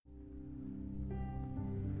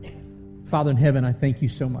Father in heaven, I thank you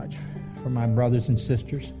so much for my brothers and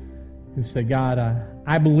sisters who say, God,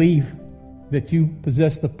 I believe that you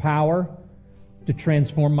possess the power to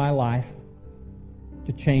transform my life,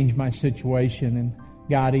 to change my situation. And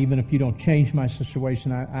God, even if you don't change my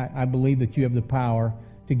situation, I believe that you have the power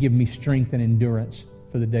to give me strength and endurance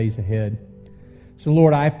for the days ahead. So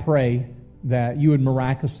Lord, I pray that you would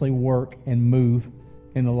miraculously work and move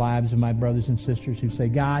in the lives of my brothers and sisters who say,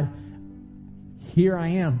 God, here I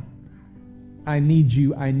am. I need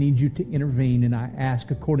you to intervene, and I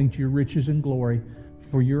ask according to your riches and glory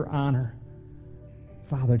for your honor,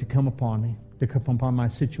 Father, to come upon me, to come upon my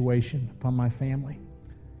situation, upon my family.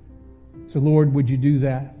 So Lord, would you do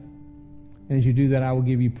that? And as you do that, I will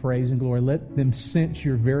give you praise and glory. Let them sense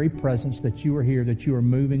your very presence, that you are here, that you are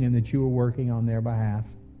moving, and that you are working on their behalf.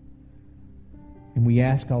 And we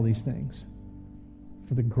ask all these things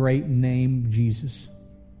for the great name of Jesus.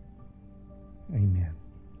 Amen.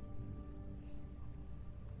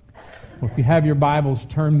 Well, if you have your Bibles,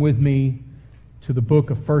 turn with me to the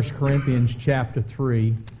book of 1 Corinthians chapter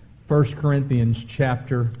 3. 1 Corinthians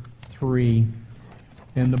chapter 3.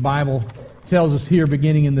 And the Bible tells us here,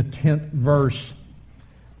 beginning in the 10th verse,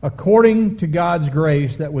 according to God's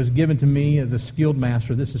grace that was given to me as a skilled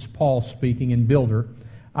master, this is Paul speaking, and builder,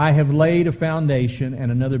 I have laid a foundation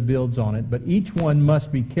and another builds on it, but each one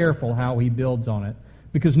must be careful how he builds on it,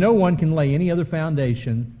 because no one can lay any other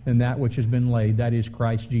foundation than that which has been laid, that is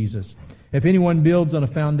Christ Jesus. If anyone builds on a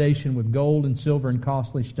foundation with gold and silver and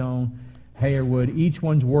costly stone, hay or wood, each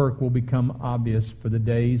one's work will become obvious, for the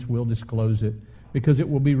days will disclose it, because it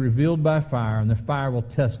will be revealed by fire, and the fire will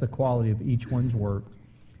test the quality of each one's work.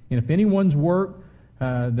 And if anyone's work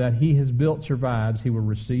that he has built survives, he will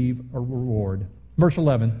receive a reward. Verse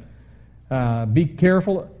 11, be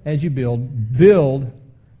careful as you build,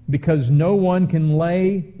 because no one can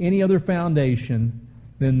lay any other foundation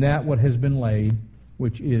than that what has been laid,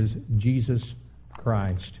 which is Jesus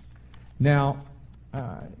Christ. Now,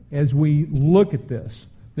 as we look at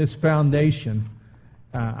this foundation,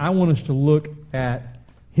 I want us to look at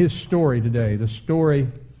his story today, the story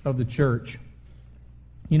of the church.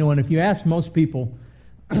 You know, and if you ask most people,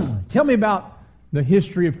 tell me about the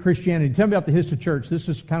history of Christianity, tell me about the history of church, this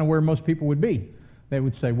is kind of where most people would be. They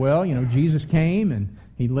would say, well, you know, Jesus came and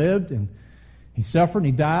he lived and he suffered and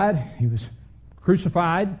he died, he was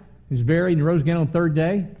crucified, he was buried and he rose again on the third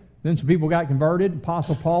day. Then some people got converted.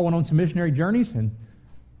 Apostle Paul went on some missionary journeys, and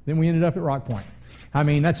then we ended up at Rock Point. I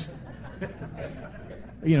mean, that's,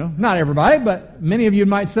 you know, not everybody, but many of you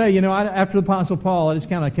might say, you know, after the Apostle Paul, I just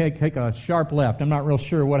kind of take a sharp left. I'm not real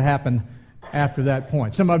sure what happened after that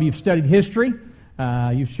point. Some of you have studied history.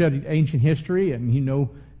 You've studied ancient history, and you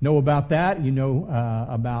know about that. You know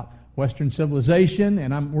about Western civilization,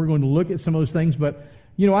 and we're going to look at some of those things. But,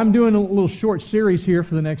 you know, I'm doing a little short series here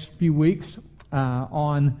for the next few weeks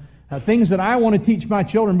on things that I want to teach my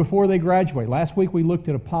children before they graduate. Last week we looked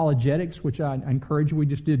at apologetics, which I encourage you. We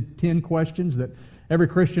just did 10 questions that every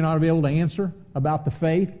Christian ought to be able to answer about the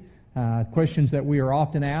faith, questions that we are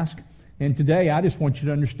often asked. And today I just want you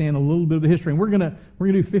to understand a little bit of the history. And we're going to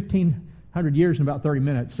do 1,500 years in about 30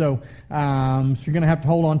 minutes. So you're going to have to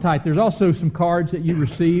hold on tight. There's also some cards that you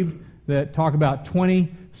received that talk about 20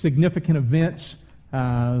 significant events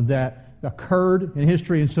that occurred in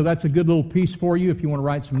history, and so that's a good little piece for you. If you want to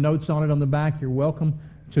write some notes on it on the back, you're welcome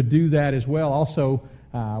to do that as well. Also,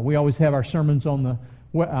 we always have our sermons on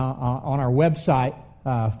our website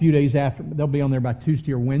a few days after. They'll be on there by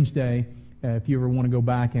Tuesday or Wednesday. If you ever want to go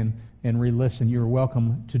back and re-listen, you're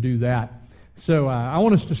welcome to do that. So I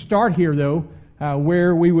want us to start here, though,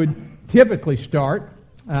 where we would typically start.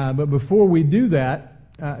 But before we do that,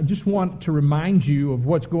 I just want to remind you of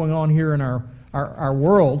what's going on here in our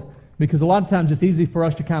world, because a lot of times it's easy for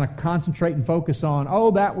us to kind of concentrate and focus on, oh,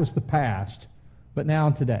 that was the past, but now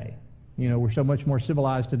and today. You know, we're so much more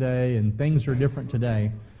civilized today, and things are different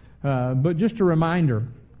today. But just a reminder,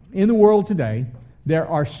 in the world today, there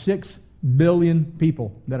are 6 billion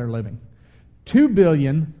people that are living. 2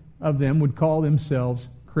 billion of them would call themselves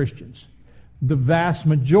Christians. The vast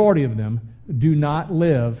majority of them do not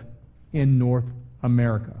live in North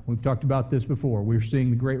America. We've talked about this before. We're seeing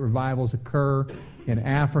the great revivals occur in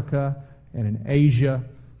Africa and in Asia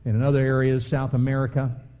and in other areas, South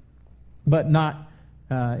America, but not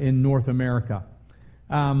in North America.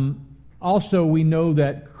 Also, we know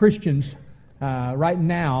that Christians right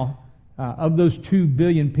now, of those 2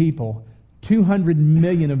 billion people, 200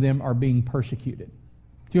 million of them are being persecuted.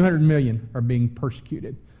 200 million are being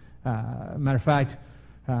persecuted. Matter of fact,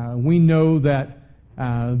 we know that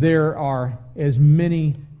there are as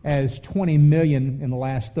many as 20 million in the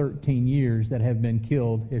last 13 years that have been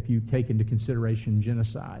killed if you take into consideration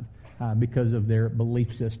genocide. because of their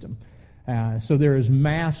belief system. So there is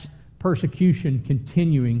mass persecution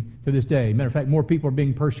continuing to this day. Matter of fact, more people are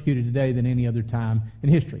being persecuted today than any other time in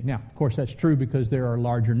history. Now, of course, that's true because there are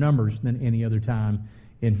larger numbers than any other time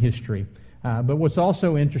in history. But what's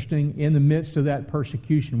also interesting, in the midst of that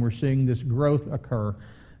persecution, we're seeing this growth occur.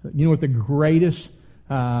 You know what the greatest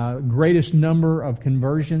number of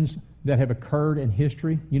conversions that have occurred in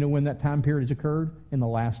history? You know when that time period has occurred? In the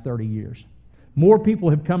last 30 years. More people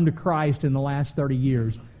have come to Christ in the last 30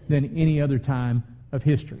 years than any other time of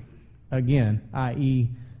history. Again, i.e.,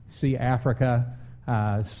 see Africa,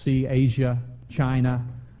 see Asia, China,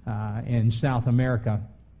 and South America.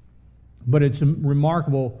 But it's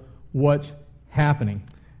remarkable what's happening.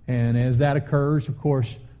 And as that occurs, of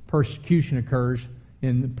course, persecution occurs,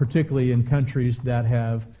 particularly in countries that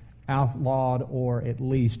have outlawed or at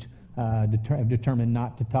least have determined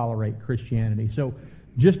not to tolerate Christianity. So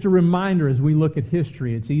just a reminder, as we look at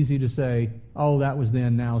history, it's easy to say, oh, that was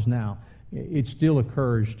then, now's now. It still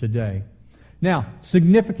occurs today. Now,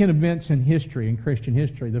 significant events in history, in Christian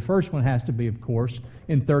history. The first one has to be, of course,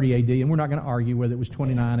 in 30 AD, and we're not going to argue whether it was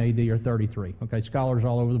 29 AD or 33. Okay, scholars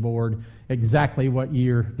all over the board, exactly what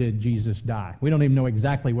year did Jesus die? We don't even know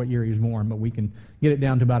exactly what year he was born, but we can get it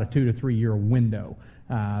down to about a 2 to 3 year window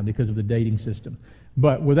because of the dating system.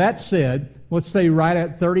 But with that said, let's say right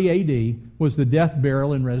at 30 AD was the death,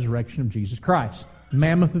 burial, and resurrection of Jesus Christ.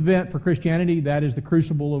 Mammoth event for Christianity. That is the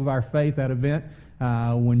crucible of our faith, that event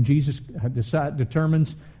when Jesus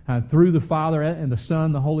determines through the Father and the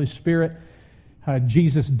Son, the Holy Spirit,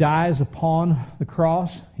 Jesus dies upon the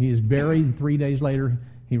cross. He is buried, and 3 days later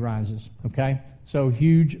he rises. Okay? So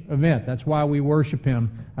huge event. That's why we worship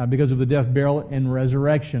him, because of the death, burial, and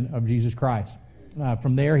resurrection of Jesus Christ.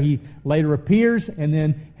 From there he later appears, and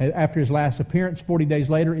then after his last appearance, 40 days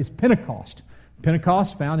later, is Pentecost.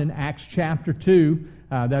 Pentecost, found in Acts chapter 2,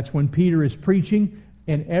 that's when Peter is preaching,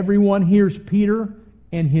 and everyone hears Peter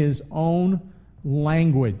in his own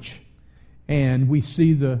language. And we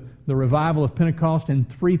see the revival of Pentecost, and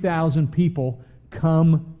 3,000 people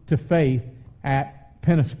come to faith at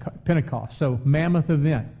Pentecost. So, mammoth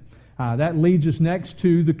event. That leads us next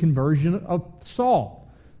to the conversion of Saul.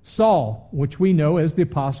 Saul, which we know as the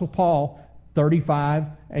Apostle Paul, 35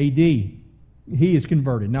 A.D., he is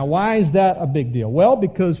converted. Now, why is that a big deal? Well,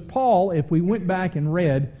 because Paul, if we went back and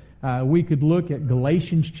read, we could look at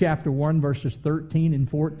Galatians chapter 1, verses 13 and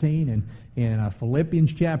 14, and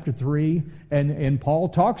Philippians chapter 3, and Paul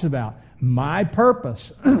talks about, my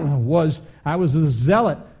purpose was, I was a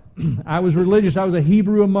zealot, I was religious, I was a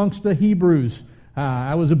Hebrew amongst the Hebrews,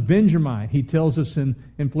 I was a Benjamite, he tells us in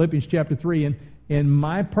Philippians chapter 3, and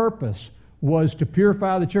my purpose was to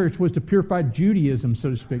purify the church, was to purify Judaism, so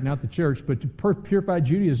to speak, not the church, but to purify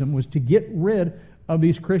Judaism was to get rid of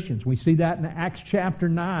these Christians. We see that in Acts chapter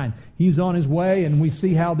 9. He's on his way, and we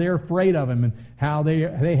see how they're afraid of him and how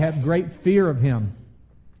they have great fear of him.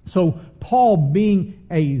 So Paul, being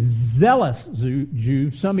a zealous Jew,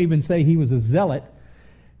 some even say he was a zealot,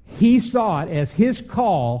 he saw it as his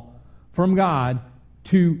call from God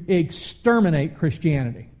to exterminate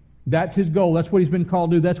Christianity. That's his goal. That's what he's been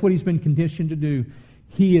called to do. That's what he's been conditioned to do.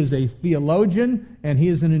 He is a theologian and he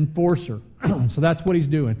is an enforcer. So that's what he's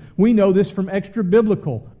doing. We know this from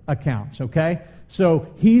extra-biblical accounts, okay? So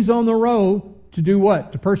he's on the road to do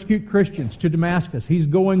what? To persecute Christians, to Damascus. He's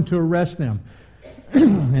going to arrest them.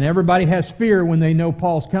 And everybody has fear when they know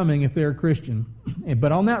Paul's coming if they're a Christian.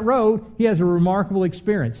 But on that road, he has a remarkable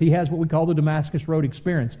experience. He has what we call the Damascus Road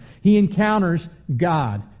experience. He encounters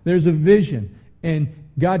God. There's a vision. And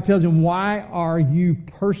God tells him, why are you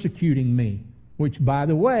persecuting me? Which, by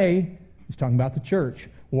the way, he's talking about the church.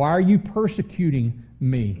 Why are you persecuting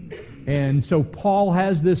me? And so Paul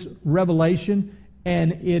has this revelation,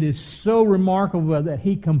 and it is so remarkable that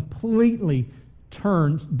he completely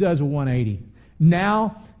does a 180.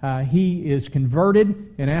 Now he is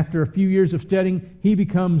converted, and after a few years of studying, he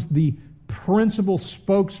becomes the principal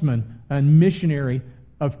spokesman and missionary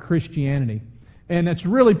of Christianity. And that's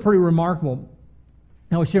really pretty remarkable.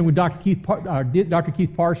 I was sharing with Dr.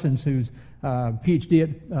 Keith Parsons, who's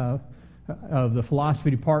PhD of the philosophy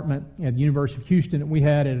department at the University of Houston, that we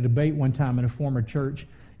had at a debate one time in a former church.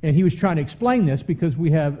 And he was trying to explain this because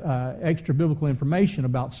we have extra biblical information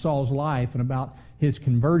about Saul's life and about his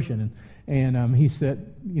conversion. And he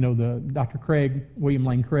said, Dr. Craig, William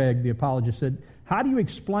Lane Craig, the apologist, said, how do you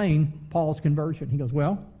explain Paul's conversion? He goes,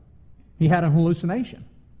 well, he had a hallucination.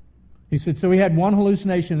 He said, so he had one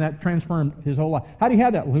hallucination that transformed his whole life. How did he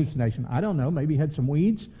have that hallucination? I don't know. Maybe he had some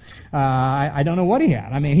weeds. I don't know what he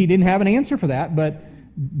had. I mean, he didn't have an answer for that, but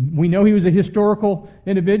we know he was a historical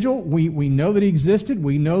individual. We know that he existed.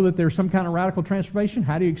 We know that there's some kind of radical transformation.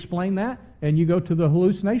 How do you explain that? And you go to the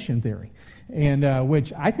hallucination theory, and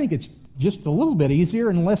which I think it's just a little bit easier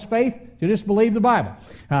and less faith to just believe the Bible,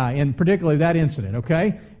 and particularly that incident,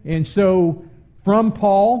 okay? And so from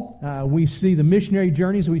Paul, we see the missionary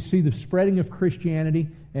journeys, we see the spreading of Christianity,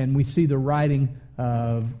 and we see the writing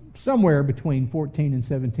of somewhere between 14 and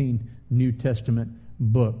 17 New Testament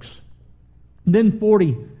books. Then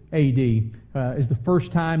 40 AD is the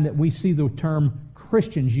first time that we see the term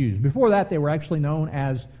Christians used. Before that, they were actually known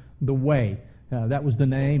as the Way. That was the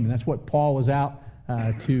name, and that's what Paul was out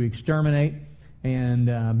to exterminate,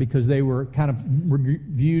 and because they were kind of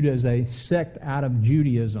viewed as a sect out of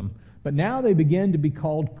Judaism. But now they begin to be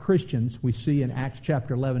called Christians, we see in Acts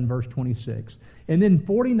chapter 11, verse 26. And then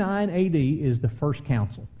 49 AD is the first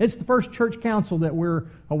council. It's the first church council that we're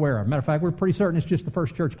aware of. Matter of fact, we're pretty certain it's just the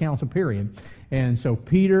first church council, period. And so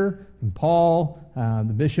Peter and Paul,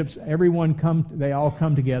 the bishops, everyone they all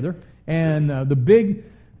come together. And the big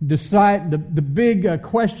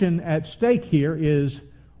question at stake here is,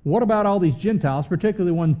 what about all these Gentiles,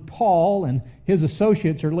 particularly when Paul and his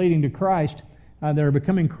associates are leading to Christ, that are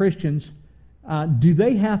becoming Christians? Do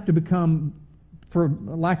they have to become, for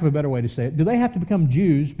lack of a better way to say it, do they have to become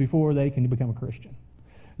Jews before they can become a Christian?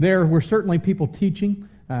 There were certainly people teaching.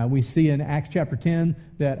 We see in Acts chapter 10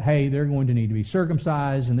 that, hey, they're going to need to be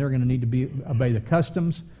circumcised and they're going to need to obey the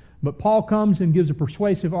customs. But Paul comes and gives a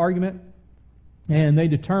persuasive argument, and they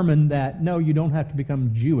determine that, no, you don't have to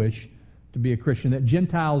become Jewish to be a Christian, that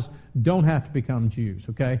Gentiles don't have to become Jews,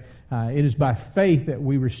 okay? It is by faith that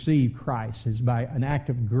we receive Christ. It's by an act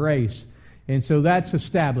of grace. And so that's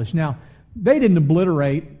established. Now, they didn't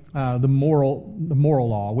obliterate the moral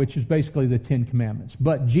law, which is basically the Ten Commandments.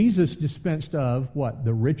 But Jesus dispensed of what?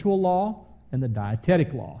 The ritual law and the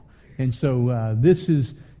dietetic law. And so this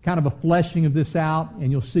is kind of a fleshing of this out,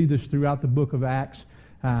 and you'll see this throughout the book of Acts.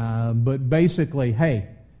 But basically, hey,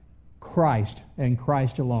 Christ and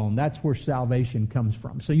Christ alone. That's where salvation comes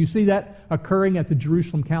from. So you see that occurring at the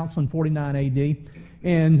Jerusalem Council in 49 AD.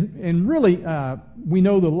 And really, we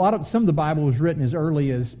know that some of the Bible was written as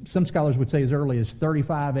early as, some scholars would say as early as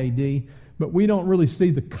 35 AD, but we don't really see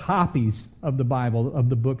the copies of the Bible, of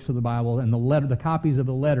the books of the Bible, and the copies of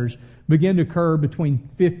the letters begin to occur between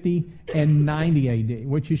 50 and 90 AD,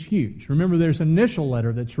 which is huge. Remember, there's an initial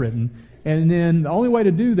letter that's written, and then the only way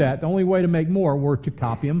to do that, the only way to make more, were to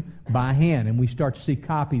copy them by hand, and we start to see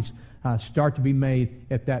copies start to be made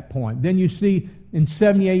at that point. Then you see in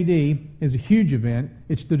 70 AD is a huge event.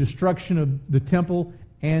 It's the destruction of the temple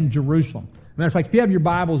and Jerusalem. Matter of fact, if you have your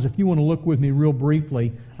Bibles, if you want to look with me real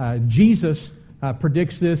briefly, Jesus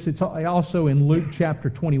predicts this. It's also in Luke chapter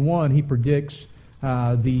 21. He predicts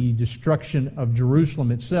the destruction of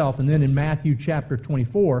Jerusalem itself. And then in Matthew chapter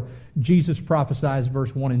 24, Jesus prophesies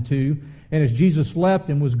verse 1 and 2. And as Jesus left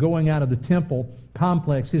and was going out of the temple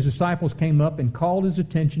complex, his disciples came up and called his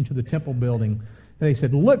attention to the temple building. They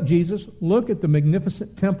said, "Look, Jesus, look at the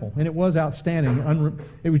magnificent temple." And it was outstanding.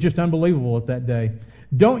 It was just unbelievable at that day.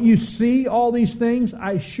 "Don't you see all these things?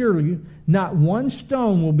 I assure you, not one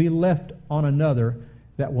stone will be left on another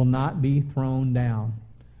that will not be thrown down."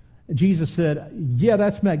 Jesus said, "Yeah,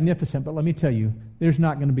 that's magnificent, but let me tell you, there's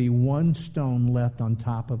not going to be one stone left on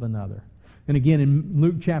top of another." And again, in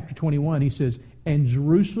Luke chapter 21, he says, "And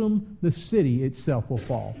Jerusalem, the city itself, will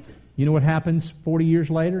fall." You know what happens 40 years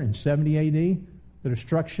later in 70 AD? The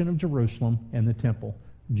destruction of Jerusalem and the temple,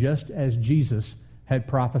 just as Jesus had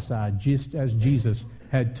prophesied, just as Jesus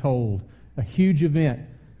had told. A huge event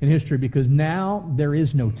in history, because now there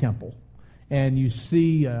is no temple. And you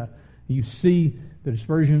see the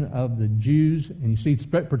dispersion of the Jews, and you see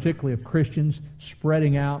particularly of Christians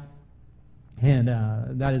spreading out. And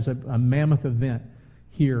that is a mammoth event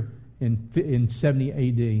here in 70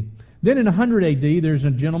 AD. Then in 100 AD, there's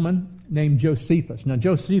a gentleman named Josephus. Now,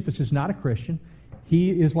 Josephus is not a Christian. He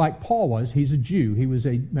is like Paul was. He's a Jew.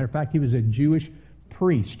 Matter of fact, he was a Jewish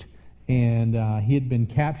priest. And he had been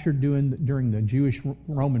captured during the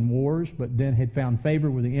Jewish-Roman wars, but then had found favor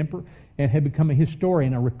with the emperor and had become a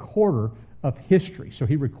historian, a recorder of history. So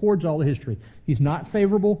he records all the history. He's not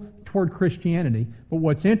favorable toward Christianity, but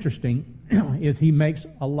what's interesting is he makes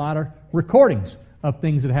a lot of recordings of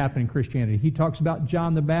things that happened in Christianity. He talks about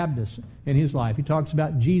John the Baptist in his life. He talks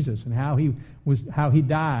about Jesus and how he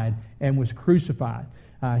died and was crucified.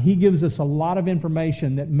 He gives us a lot of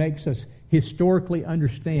information that makes us historically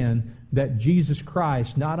understand that Jesus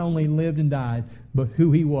Christ not only lived and died, but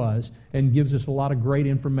who he was, and gives us a lot of great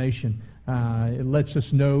information. It lets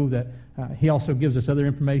us know that he also gives us other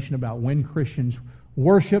information about when Christians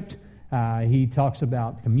worshipped, He talks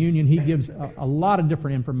about communion. He gives a lot of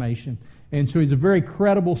different information. And so he's a very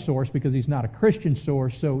credible source because he's not a Christian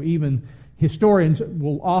source, so even historians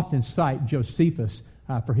will often cite Josephus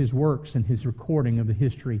for his works and his recording of the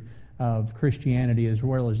history of Christianity as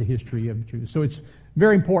well as the history of Jews. So it's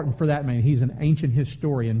very important for that man. He's an ancient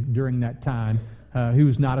historian during that time who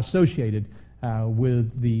was not associated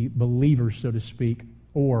with the believers, so to speak,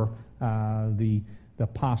 or the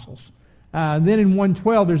apostles. Then in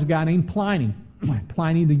 112, there's a guy named Pliny,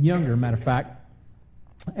 Pliny the Younger, matter of fact.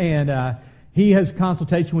 And he has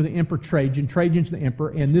consultation with the Emperor Trajan. Trajan's the emperor,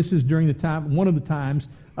 and this is during the time, one of the times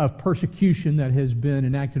of persecution that has been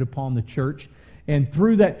enacted upon the church. And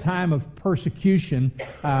through that time of persecution,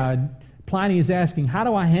 Pliny is asking, how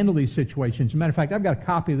do I handle these situations? As a matter of fact, I've got a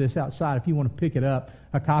copy of this outside if you want to pick it up,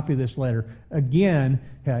 a copy of this letter. Again,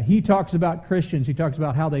 he talks about Christians. He talks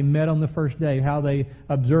about how they met on the first day, how they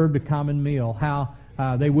observed a common meal, how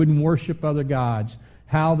they wouldn't worship other gods,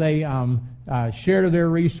 how they shared their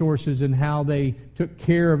resources, and how they took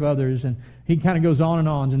care of others. And he kind of goes on,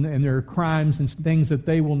 and there are crimes and things that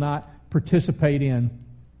they will not participate in.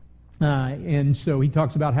 And so he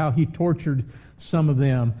talks about how he tortured some of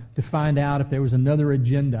them to find out if there was another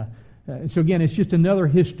agenda. So again, it's just another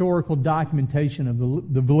historical documentation of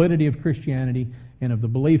the validity of Christianity and of the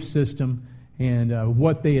belief system and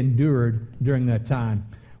what they endured during that time.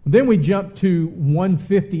 Then we jump to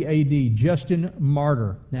 150 A.D., Justin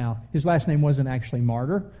Martyr. Now, his last name wasn't actually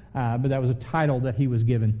Martyr, but that was a title that he was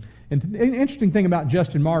given. And an interesting thing about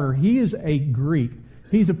Justin Martyr, he is a Greek.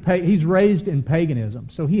 He's raised in paganism,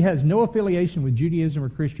 so he has no affiliation with Judaism or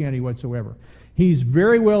Christianity whatsoever. He's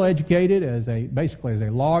very well educated basically as a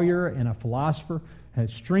lawyer and a philosopher,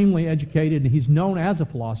 extremely educated, and he's known as a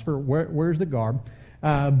philosopher, wears the garb.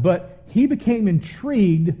 But he became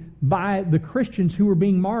intrigued by the Christians who were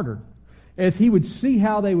being martyred, as he would see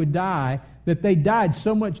how they would die, that they died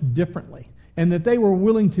so much differently, and that they were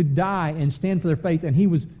willing to die and stand for their faith, and he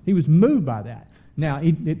was moved by that. Now,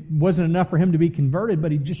 it wasn't enough for him to be converted,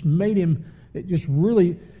 but it just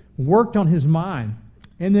really worked on his mind.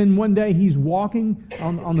 And then one day he's walking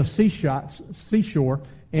on the seashore,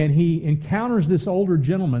 and he encounters this older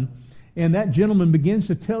gentleman, and that gentleman begins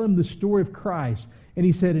to tell him the story of Christ. And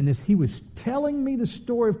he said, and as he was telling me the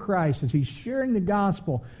story of Christ, as he's sharing the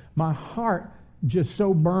gospel, my heart just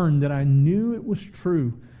so burned that I knew it was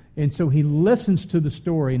true. And so he listens to the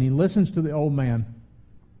story, and he listens to the old man.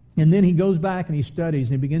 And then he goes back and he studies,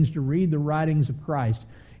 and he begins to read the writings of Christ.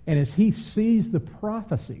 And as he sees the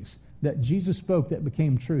prophecies that Jesus spoke that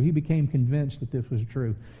became true, he became convinced that this was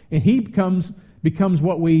true. And he becomes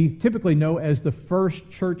what we typically know as the first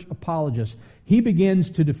church apologist. He begins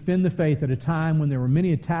to defend the faith at a time when there were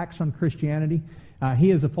many attacks on Christianity.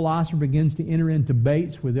 He, as a philosopher, begins to enter into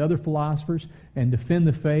debates with other philosophers and defend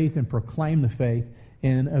the faith and proclaim the faith.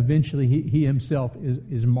 And eventually he himself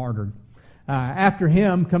is martyred. After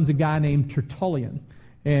him comes a guy named Tertullian.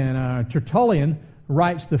 And Tertullian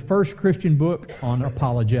writes the first Christian book on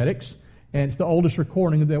apologetics, and it's the oldest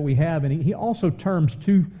recording that we have. And he also terms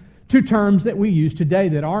two terms that we use today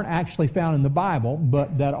that aren't actually found in the Bible,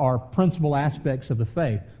 but that are principal aspects of the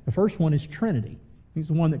faith. The first one is Trinity. He's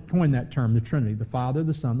the one that coined that term, the Trinity, the Father,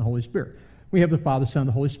 the Son, the Holy Spirit. We have the Father, Son,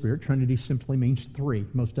 the Holy Spirit. Trinity simply means three.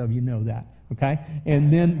 Most of you know that, okay?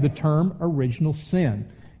 And then the term original sin.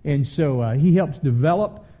 And so he helps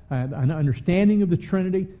develop an understanding of the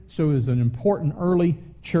Trinity, so is an important early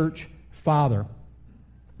church father.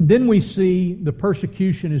 Then we see the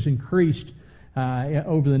persecution is increased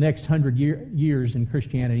over the next 100 years in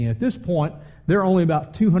Christianity. And at this point, there are only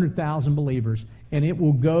about 200,000 believers, and it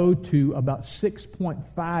will go to about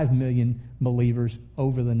 6.5 million believers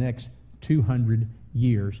over the next 200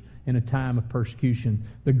 years in a time of persecution.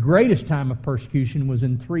 The greatest time of persecution was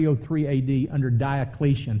in 303 A.D. under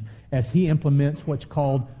Diocletian, as he implements what's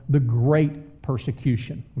called the Great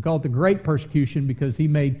Persecution. We call it the Great Persecution because he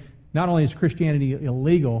made not only is Christianity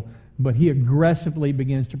illegal, but he aggressively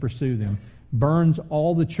begins to pursue them. Burns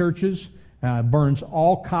all the churches, burns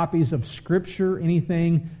all copies of Scripture,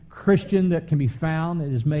 anything Christian that can be found that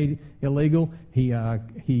is made illegal.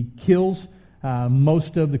 He kills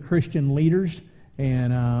most of the Christian leaders,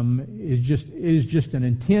 and it is just an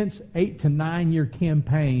intense 8 to 9 year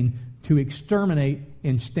campaign to exterminate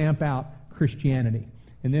and stamp out Christianity.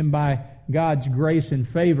 And then by God's grace and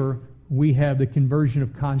favor, we have the conversion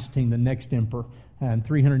of Constantine, the next emperor. In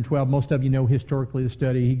 312, most of you know historically the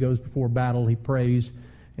study. He goes before battle, he prays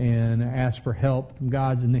and asks for help from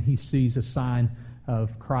God, and then he sees a sign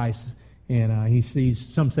of Christ. And he sees,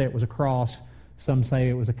 some say it was a cross, some say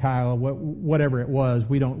it was a Kyle, whatever it was.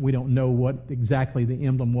 We don't know what exactly the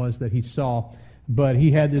emblem was that he saw. but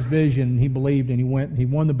he had this vision, he believed, and he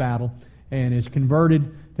won the battle, and is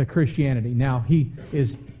converted to Christianity. Now, he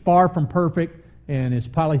is far from perfect and is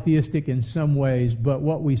polytheistic in some ways, but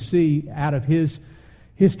what we see out of his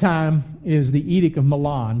time is the Edict of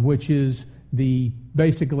Milan, which is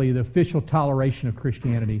basically the official toleration of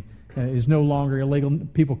Christianity. Is no longer illegal.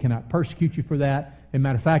 People cannot persecute you for that. As a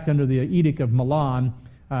matter of fact, under the Edict of Milan,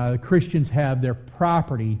 Christians have their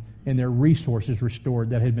property and their resources restored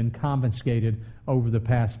that had been confiscated over the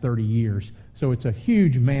past 30 years. So it's a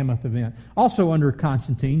huge mammoth event. Also under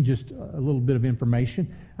Constantine, just a little bit of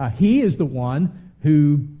information, he is the one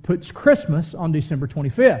who puts Christmas on December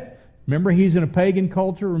 25th. Remember, he's in a pagan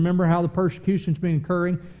culture. Remember how the persecution's been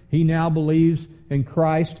occurring. He now believes in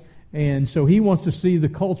Christ, and so he wants to see the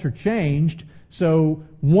culture changed. So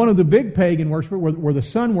one of the big pagan worshipers were the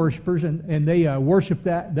sun worshipers, and they worshiped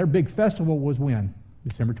that. Their big festival was when?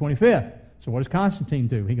 December 25th. So what does Constantine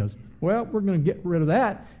do? He goes, well, we're going to get rid of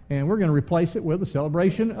that, and we're going to replace it with the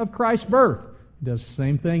celebration of Christ's birth. He does the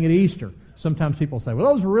same thing at Easter. Sometimes people say,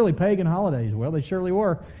 well, those were really pagan holidays. Well, they surely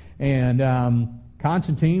were. And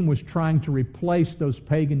Constantine was trying to replace those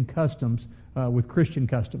pagan customs with Christian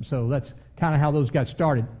customs. So that's kind of how those got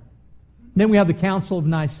started. Then we have the Council of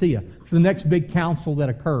Nicaea. It's the next big council that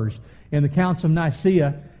occurs. In the Council of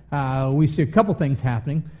Nicaea, we see a couple things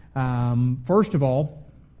happening. First of all,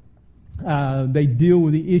 they deal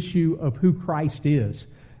with the issue of who Christ is,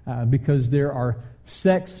 because there are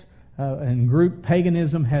sects and group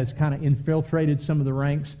paganism has kind of infiltrated some of the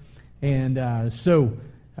ranks, and so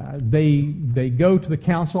they go to the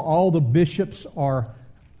council. All the bishops are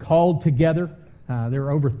called together. There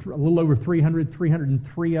are a little over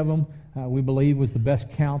 303 of them, we believe, was the best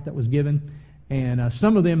count that was given. And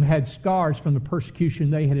some of them had scars from the persecution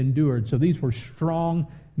they had endured. So these were strong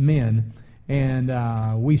men.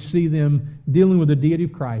 And we see them dealing with the deity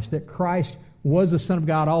of Christ, that Christ was the Son of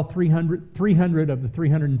God. All 300 of the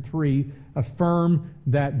 303 affirm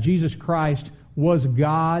that Jesus Christ was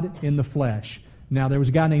God in the flesh. Now, there was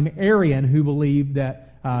a guy named Arian who believed that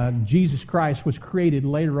Jesus Christ was created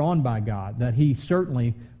later on by God, that he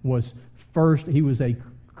certainly was first. He was a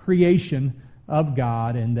creation of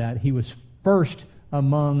God, and that he was first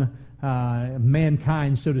among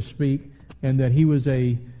mankind, so to speak, and that he was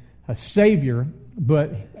a Savior.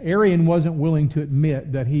 But Arian wasn't willing to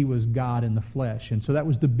admit that he was God in the flesh, and so that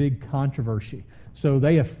was the big controversy. So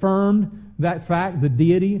they affirmed that fact, the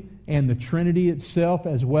deity and the Trinity itself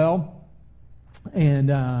as well,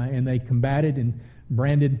 and they combated and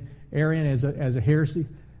branded Arian as a heresy,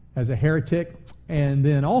 as a heretic. And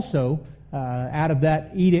then also, out of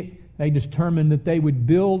that edict, they determined that they would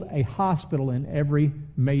build a hospital in every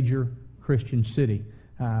major Christian city,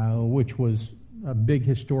 which was a big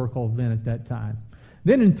historical event at that time.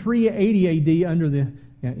 Then in 380 AD, under the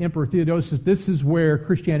Emperor Theodosius, this is where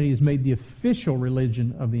Christianity is made the official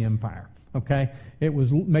religion of the empire. Okay? It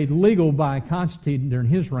was made legal by Constantine during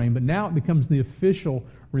his reign, but now it becomes the official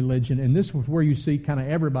religion, and this was where you see kind of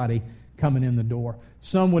everybody coming in the door.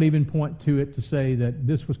 Some would even point to it to say that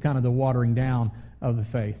this was kind of the watering down of the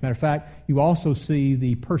faith. Matter of fact, you also see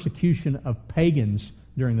the persecution of pagans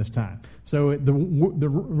during this time. So the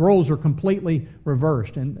roles are completely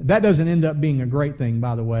reversed, and that doesn't end up being a great thing,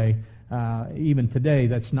 by the way. Even today,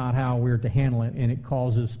 that's not how we're to handle it, and it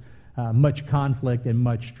causes much conflict and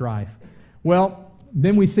much strife. Well,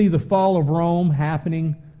 then we see the fall of Rome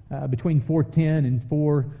happening between 410 and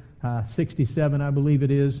 467, I believe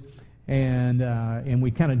it is, and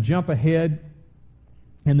we kind of jump ahead,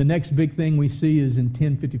 and the next big thing we see is in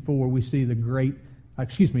 1054. We see in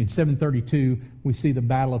 732 we see the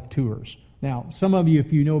Battle of Tours. Now, some of you,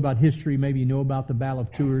 if you know about history, maybe you know about the Battle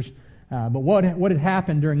of Tours, but what had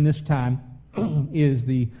happened during this time is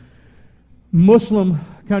the Muslim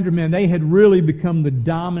countrymen, they had really become the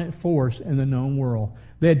dominant force in the known world.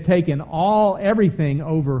 They had taken everything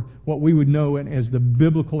over what we would know as the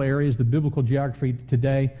biblical areas, the biblical geography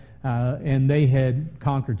today, and they had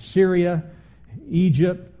conquered Syria,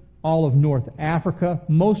 Egypt, all of North Africa,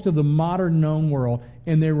 most of the modern known world,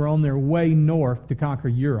 and they were on their way north to conquer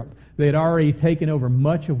Europe. They had already taken over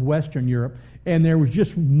much of Western Europe, and there was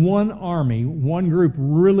just one army, one group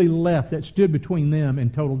really left that stood between them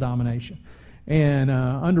and total domination. And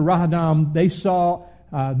under Rahadam, they saw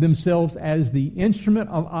themselves as the instrument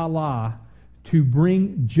of Allah to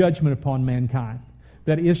bring judgment upon mankind.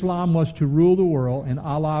 That Islam was to rule the world, and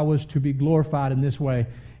Allah was to be glorified in this way.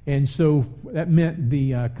 And so that meant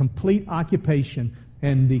the complete occupation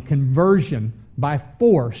and the conversion by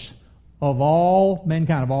force of all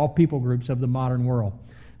mankind, of all people groups of the modern world.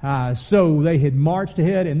 So they had marched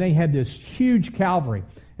ahead, and they had this huge cavalry.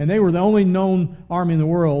 And they were the only known army in the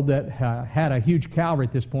world that had a huge cavalry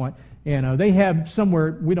at this point. And they have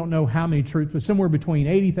somewhere, we don't know how many troops, but somewhere between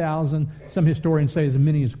 80,000, some historians say as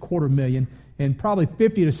many as 250,000, and probably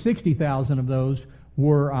 50 to 60,000 of those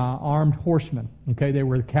were armed horsemen. Okay, they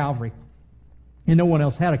were the cavalry. And no one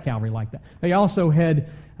else had a cavalry like that. They also had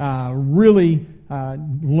really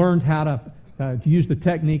learned how to use the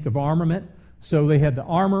technique of armament. So they had the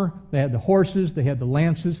armor, they had the horses, they had the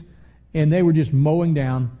lances, and they were just mowing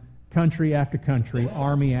down country after country,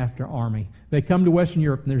 army after army. They come to Western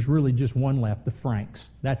Europe, and there's really just one left, the Franks.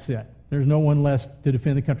 That's it. There's no one left to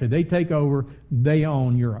defend the country. They take over, they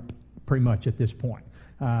own Europe, pretty much at this point,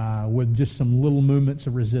 with just some little movements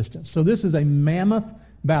of resistance. So this is a mammoth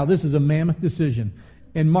battle. This is a mammoth decision.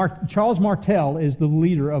 And Charles Martel is the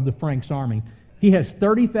leader of the Franks army. He has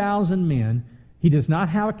 30,000 men. He does not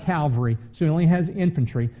have a cavalry, so he only has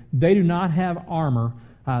infantry. They do not have armor.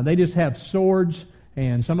 They just have swords,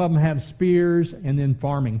 and some of them have spears, and then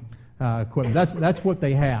farming equipment. That's what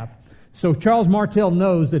they have. So Charles Martel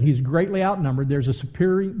knows that he's greatly outnumbered. There's a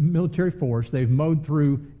superior military force. They've mowed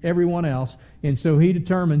through everyone else, and so he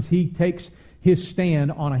determines he takes his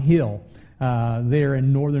stand on a hill there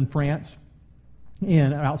in northern France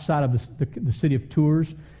and outside of the city of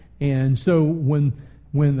Tours. And so when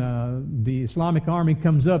the Islamic army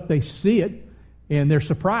comes up, they see it, and they're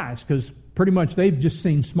surprised because pretty much they've just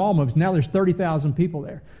seen small moves. Now there's 30,000 people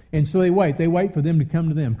there. And so they wait for them to come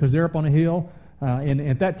to them because they're up on a hill. And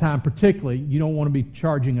at that time particularly, you don't want to be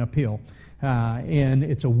charging uphill. And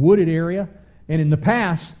it's a wooded area. And in the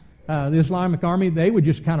past, the Islamic army, they would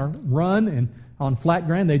just kind of run, and on flat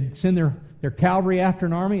ground, they'd send their cavalry after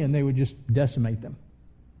an army, and they would just decimate them.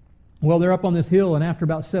 Well, they're up on this hill, and after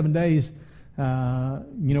about 7 days,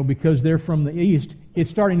 because they're from the east, it's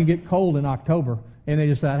starting to get cold in October, and they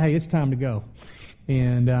decide, hey, it's time to go.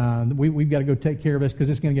 And we've got to go take care of this because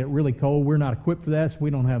it's going to get really cold. We're not equipped for that, so we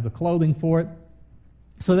don't have the clothing for it.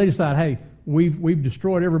 So they decide, hey, we've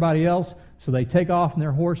destroyed everybody else. So they take off on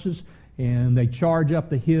their horses, and they charge up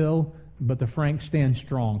the hill, but the Franks stand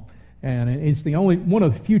strong. And it's the only one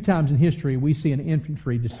of the few times in history we see an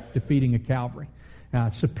infantry defeating a cavalry.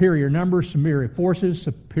 Superior numbers, superior forces,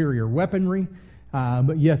 superior weaponry,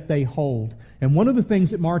 but yet they hold. And one of the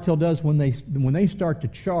things that Martel does when they start to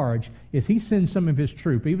charge is he sends some of his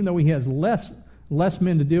troop, even though he has less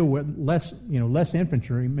men to deal with, less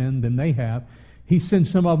infantrymen than they have. He sends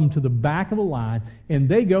some of them to the back of the line, and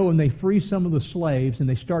they go and they free some of the slaves, and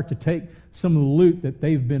they start to take some of the loot that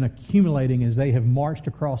they've been accumulating as they have marched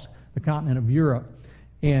across the continent of Europe.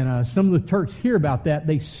 And some of the Turks hear about that.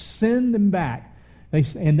 They send them back.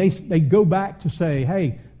 They go back to say,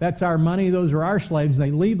 hey, that's our money, those are our slaves. And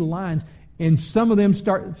they leave the lines, and some of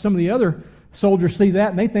the other soldiers see that,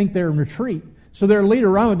 and they think they're in retreat. So their leader,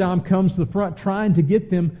 Ramadan, comes to the front trying to get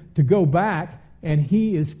them to go back, and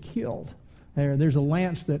he is killed. There's a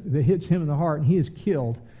lance that hits him in the heart, and he is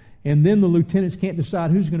killed. And then the lieutenants can't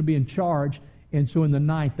decide who's going to be in charge, and so in the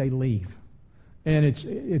night they leave. And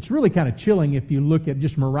it's really kind of chilling if you look at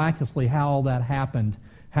just miraculously how all that happened,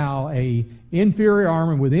 how a inferior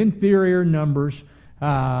army with inferior numbers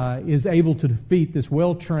is able to defeat this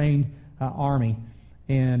well-trained army.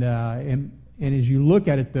 And as you look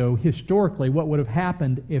at it, though, historically, what would have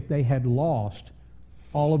happened if they had lost?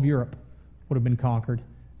 All of Europe would have been conquered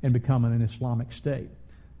and become an Islamic state.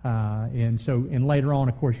 And later on,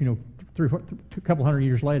 of course, a couple hundred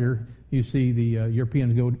years later, you see the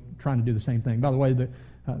Europeans go trying to do the same thing. By the way,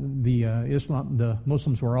 the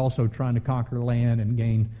Muslims were also trying to conquer land and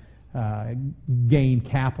gain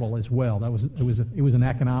capital as well. It was an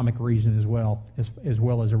economic reason as well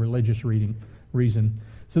as a religious reason.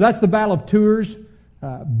 So that's the Battle of Tours,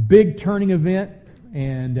 big turning event.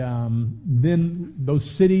 And then those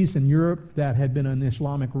cities in Europe that had been in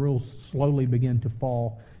Islamic rule slowly begin to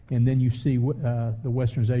fall. And then you see the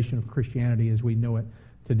westernization of Christianity as we know it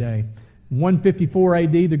today. 154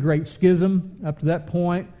 AD, the Great Schism. Up to that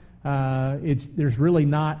point, there's really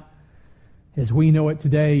not, as we know it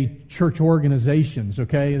today, church organizations,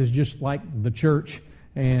 okay? It's just like the church.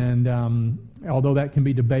 And although that can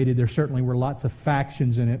be debated, there certainly were lots of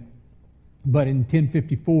factions in it. But in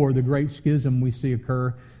 1054, the Great Schism we see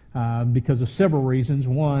occur because of several reasons.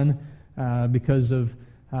 One, because of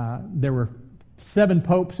there were seven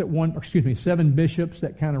bishops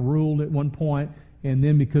that kind of ruled at one point, and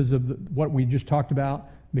then because of what we just talked about,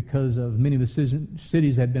 because of many of the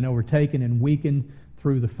cities had been overtaken and weakened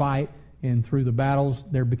through the fight and through the battles,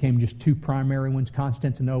 there became just two primary ones,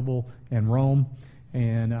 Constantinople and Rome.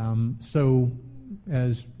 And so,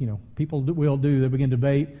 as people will do, they begin to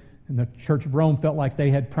debate. And the Church of Rome felt like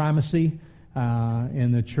they had primacy,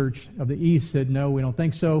 and the church of the East said, no, we don't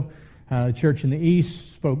think so. The church in the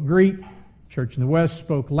East spoke Greek. Church in the West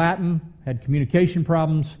spoke Latin, had communication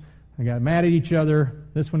problems. They got mad at each other.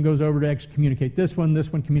 This one goes over to excommunicate this one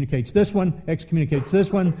communicates this one, excommunicates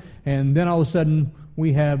this one, and then all of a sudden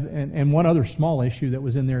we have, and one other small issue that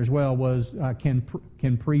was in there as well was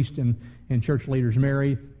can priest and church leaders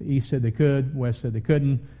marry? The East said they could, West said they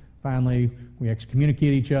couldn't. Finally, we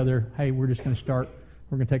excommunicate each other. Hey, we're just going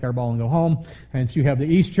to take our ball and go home. And so you have the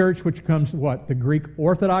East Church, which becomes what? The Greek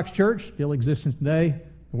Orthodox Church, still exists today.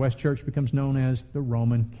 The West Church becomes known as the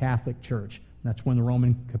Roman Catholic Church. That's when the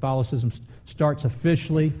Roman Catholicism starts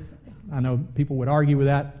officially. I know people would argue with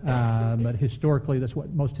that, but historically that's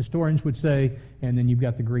what most historians would say. And then you've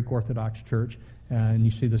got the Greek Orthodox Church, and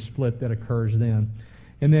you see the split that occurs then.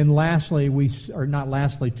 And then lastly,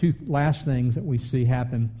 two last things that we see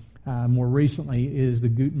happen more recently is the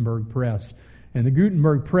Gutenberg Press. And the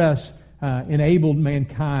Gutenberg Press enabled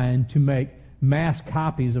mankind to make mass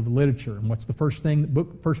copies of literature. And what's the first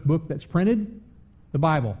book that's printed? The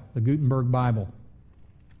Bible, the Gutenberg Bible.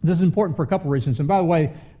 This is important for a couple reasons. And by the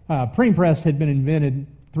way, printing press had been invented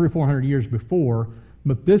 300 or 400 years before,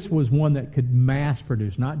 but this was one that could mass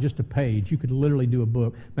produce, not just a page. You could literally do a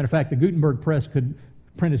book. Matter of fact, the Gutenberg Press could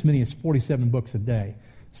print as many as 47 books a day.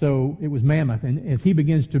 So it was mammoth. And as he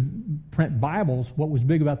begins to print Bibles, what was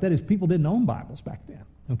big about that is people didn't own Bibles back then.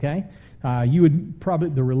 Okay? You would probably,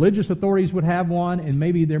 the religious authorities would have one, and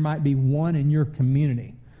maybe there might be one in your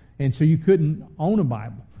community. And so you couldn't own a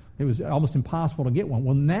Bible. It was almost impossible to get one.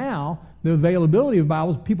 Well, now, the availability of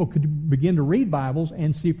Bibles, people could begin to read Bibles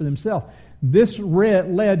and see for themselves. This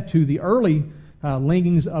led to the early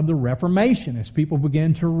leanings of the Reformation as people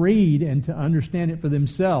began to read and to understand it for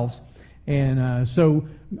themselves. And so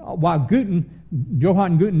while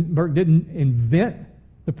Johann Gutenberg didn't invent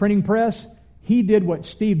the printing press, he did what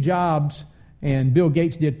Steve Jobs and Bill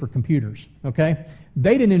Gates did for computers. Okay?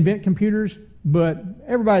 They didn't invent computers, but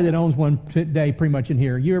everybody that owns one today, pretty much in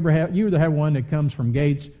here, you either have one that comes from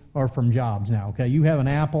Gates or from Jobs now. Okay? You have an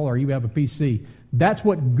Apple or you have a PC. That's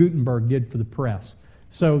what Gutenberg did for the press.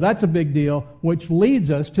 So that's a big deal, which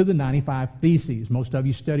leads us to the 95 Theses. Most of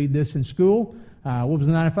you studied this in school. What was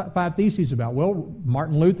the 95 Theses about? Well,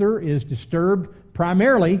 Martin Luther is disturbed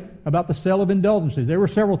primarily about the sale of indulgences. There were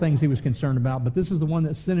several things he was concerned about, but this is the one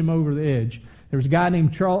that sent him over the edge. There was a guy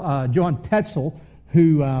named John Tetzel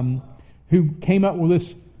who came up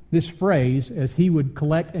with this phrase as he would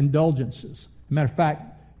collect indulgences. Matter of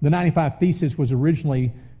fact, the 95 Theses was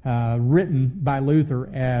originally written by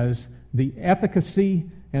Luther as the efficacy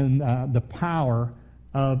and the power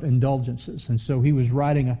of indulgences. And so he was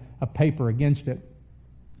writing a paper against it.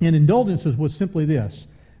 And indulgences was simply this,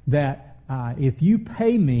 that if you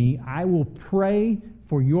pay me, I will pray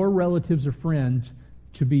for your relatives or friends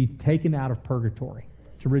to be taken out of purgatory,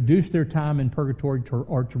 to reduce their time in purgatory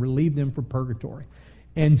or to relieve them from purgatory.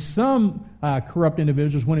 And some corrupt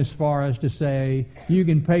individuals went as far as to say, you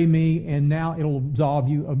can pay me and now it'll absolve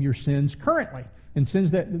you of your sins currently, and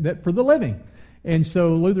sins that for the living. And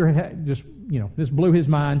so Luther had this blew his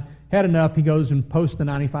mind, had enough. He goes and posts the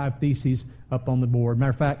 95 Theses up on the board. Matter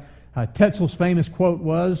of fact, Tetzel's famous quote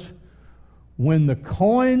was, "When the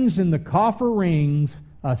coins in the coffer rings,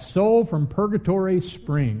 a soul from purgatory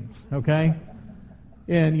springs." Okay?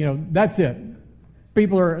 And, that's it.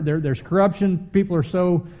 People there's corruption. People are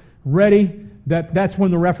so ready that's when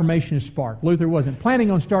the Reformation is sparked. Luther wasn't planning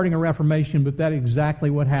on starting a Reformation, but that's exactly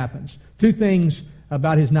what happens. Two things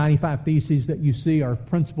about his 95 Theses that you see are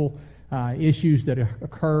principal issues that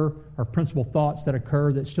occur, or principal thoughts that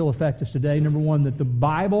occur that still affect us today. Number one, that the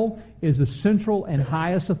Bible is the central and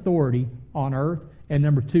highest authority on earth. And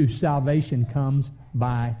number two, salvation comes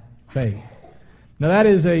by faith. Now that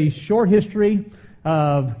is a short history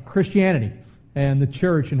of Christianity and the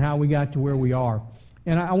church and how we got to where we are.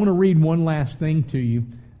 And I want to read one last thing to you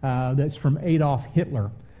that's from Adolf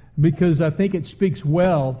Hitler, because I think it speaks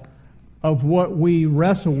well of what we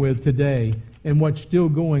wrestle with today and what's still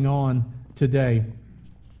going on today.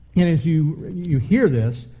 And as you hear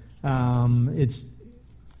this,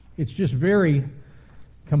 it's just very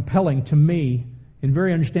compelling to me and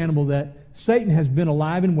very understandable that Satan has been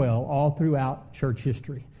alive and well all throughout church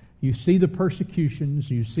history. You see the persecutions,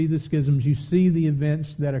 you see the schisms, you see the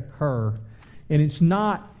events that occur. And it's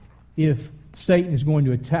not if Satan is going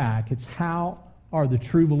to attack, it's how are the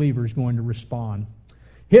true believers going to respond.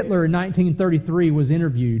 Hitler in 1933 was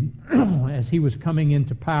interviewed as he was coming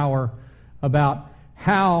into power about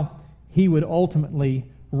how he would ultimately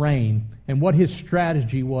reign and what his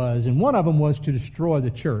strategy was. And one of them was to destroy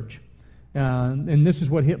the church. And this is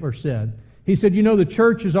what Hitler said. He said, the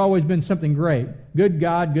church has always been something great. Good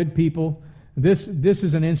God, good people. This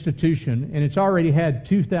is an institution, and it's already had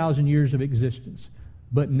 2,000 years of existence.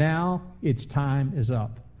 But now its time is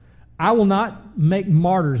up. I will not make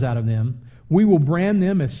martyrs out of them. We will brand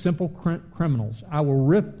them as simple criminals. I will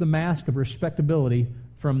rip the mask of respectability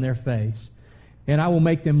from their face, and I will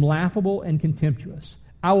make them laughable and contemptuous.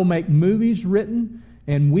 I will make movies written,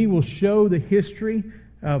 and we will show the history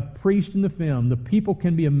of priest in the film. The people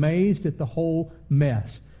can be amazed at the whole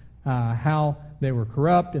mess, how they were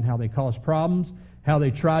corrupt and how they caused problems, how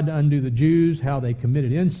they tried to undo the Jews, how they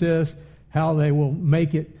committed incest, how they will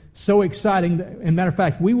make it so exciting. As a matter of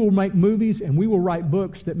fact, we will make movies and we will write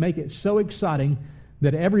books that make it so exciting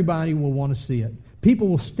that everybody will want to see it. People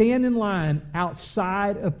will stand in line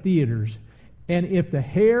outside of theaters, and if the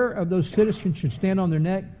hair of those citizens should stand on their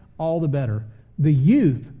neck, all the better. The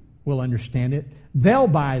youth will understand it. They'll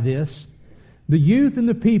buy this. The youth and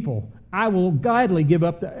the people, I will gladly give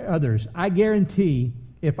up to others. I guarantee,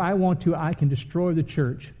 if I want to, I can destroy the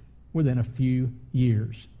church within a few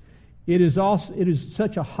years. It is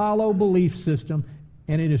such a hollow belief system,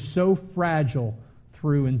 and it is so fragile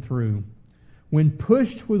through and through. When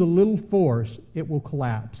pushed with a little force, it will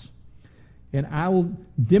collapse. And I will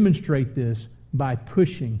demonstrate this by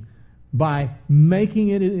pushing, by making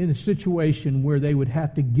it in a situation where they would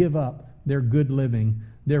have to give up their good living,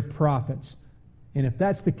 their profits. And if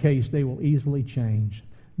that's the case, they will easily change.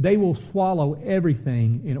 They will swallow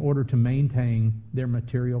everything in order to maintain their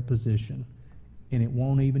material position. And it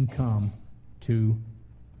won't even come to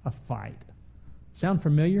a fight. Sound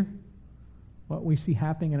familiar? What we see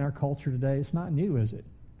happening in our culture today, it's not new, is it?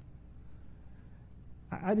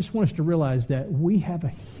 I just want us to realize that we have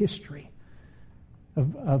a history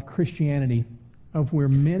of Christianity, of where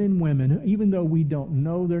men and women, even though we don't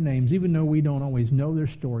know their names, even though we don't always know their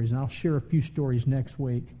stories, and I'll share a few stories next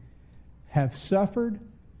week, have suffered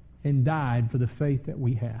and died for the faith that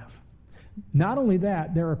we have. Not only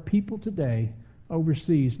that, there are people today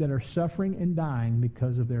overseas that are suffering and dying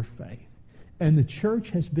because of their faith. And the church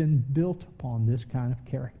has been built upon this kind of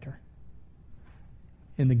character.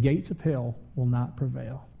 And the gates of hell will not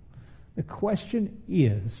prevail. The question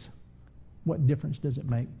is, what difference does it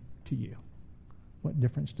make to you? What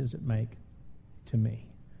difference does it make to me?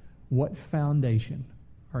 What foundation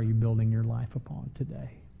are you building your life upon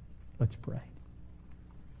today? Let's pray.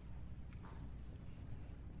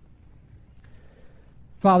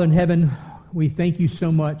 Father in heaven, we thank you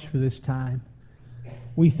so much for this time.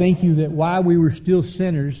 We thank you that while we were still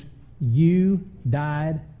sinners, you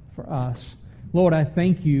died for us. Lord, I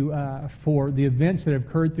thank you for the events that have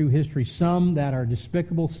occurred through history, some that are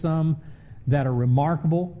despicable, some that are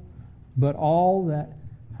remarkable, but all that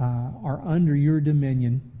are under your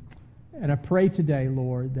dominion. And I pray today,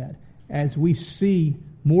 Lord, that as we see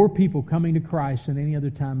more people coming to Christ than any other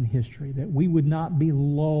time in history, that we would not be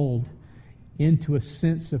lulled into a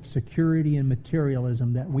sense of security and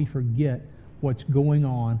materialism, that we forget what's going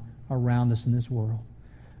on around us in this world.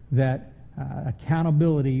 That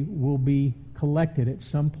accountability will be collected at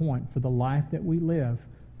some point for the life that we live,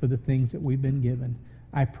 for the things that we've been given.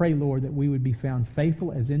 I pray, Lord, that we would be found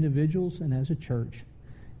faithful as individuals and as a church,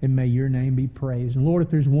 and may your name be praised. And Lord,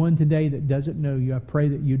 if there's one today that doesn't know you, I pray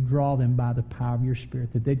that you draw them by the power of your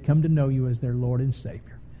Spirit, that they'd come to know you as their Lord and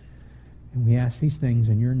Savior. And we ask these things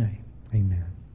in your name. Amen.